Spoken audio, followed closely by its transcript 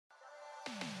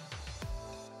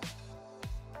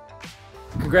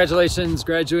Congratulations,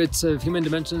 graduates of Human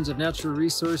Dimensions of Natural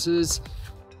Resources.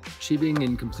 Achieving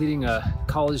and completing a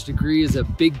college degree is a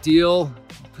big deal.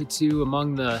 It puts you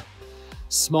among the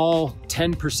small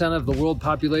 10% of the world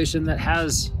population that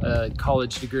has a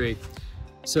college degree.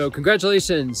 So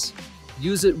congratulations,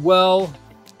 use it well.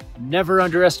 Never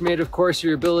underestimate, of course,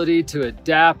 your ability to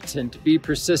adapt and to be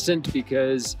persistent,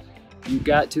 because you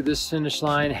got to this finish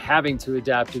line having to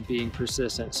adapt and being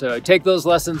persistent. So take those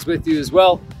lessons with you as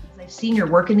well. I've seen your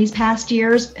work in these past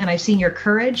years, and I've seen your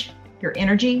courage, your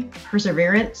energy,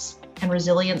 perseverance, and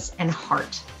resilience and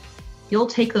heart. You'll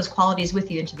take those qualities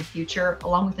with you into the future,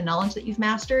 along with the knowledge that you've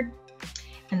mastered,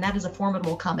 and that is a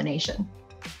formidable combination.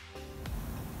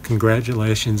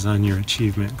 Congratulations on your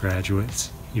achievement,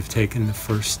 graduates. You've taken the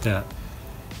first step.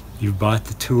 You've bought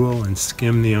the tool and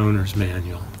skimmed the owner's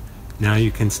manual. Now you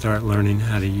can start learning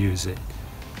how to use it.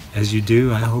 As you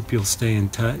do, I hope you'll stay in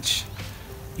touch.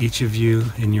 Each of you,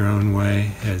 in your own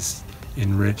way, has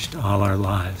enriched all our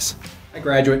lives. Hi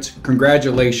graduates,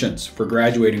 congratulations for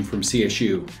graduating from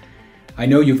CSU. I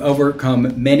know you've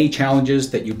overcome many challenges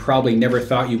that you probably never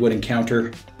thought you would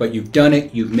encounter, but you've done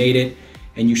it, you've made it,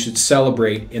 and you should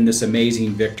celebrate in this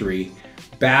amazing victory.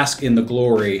 Bask in the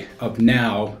glory of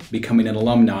now becoming an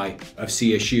alumni of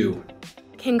CSU.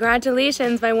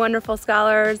 Congratulations, my wonderful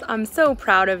scholars. I'm so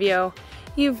proud of you.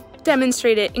 You've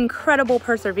demonstrated incredible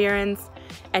perseverance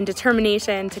and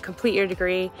determination to complete your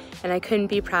degree, and I couldn't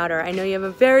be prouder. I know you have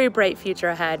a very bright future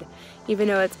ahead. Even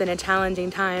though it's been a challenging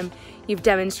time, you've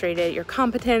demonstrated your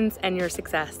competence and your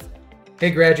success. Hey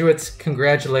graduates,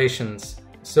 congratulations.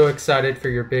 So excited for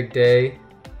your big day.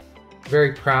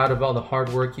 Very proud of all the hard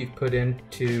work you've put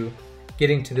into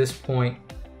getting to this point.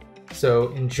 So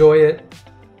enjoy it.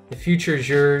 The future is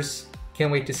yours.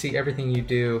 Can't wait to see everything you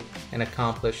do and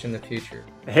accomplish in the future.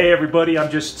 Hey everybody, I'm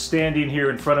just standing here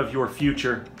in front of your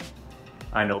future.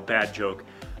 I know, bad joke.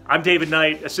 I'm David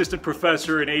Knight, assistant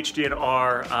professor in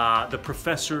HDNR, the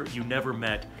professor you never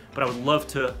met, but I would love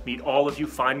to meet all of you.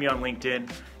 Find me on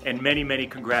LinkedIn, and many, many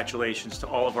congratulations to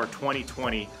all of our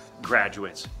 2020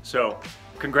 graduates. So,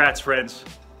 congrats, friends.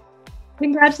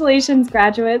 Congratulations,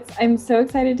 graduates. I'm so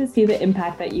excited to see the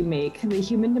impact that you make. The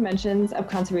Human Dimensions of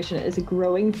Conservation is a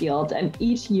growing field, and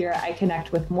each year I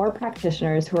connect with more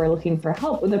practitioners who are looking for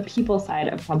help with the people side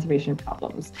of conservation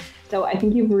problems. So I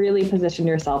think you've really positioned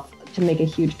yourself to make a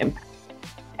huge impact.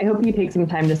 I hope you take some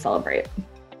time to celebrate.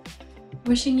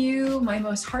 Wishing you my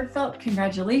most heartfelt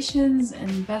congratulations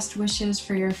and best wishes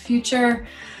for your future.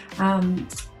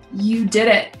 You did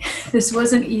it. This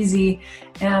wasn't easy,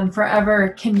 and forever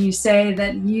can you say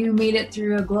that you made it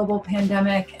through a global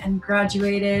pandemic and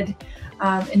graduated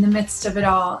in the midst of it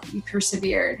all. You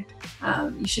persevered.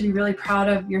 You should be really proud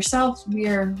of yourself. We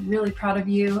are really proud of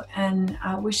you, and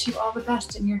wish you all the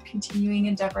best in your continuing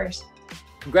endeavors.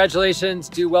 Congratulations,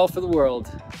 do well for the world.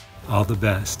 All the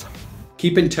best.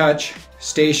 Keep in touch,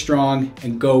 stay strong,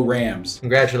 and go Rams.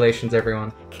 Congratulations,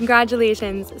 everyone.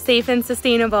 Congratulations, safe and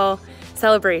sustainable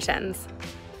celebrations.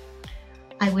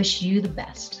 I wish you the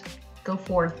best. Go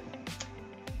forth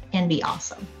and be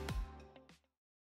awesome.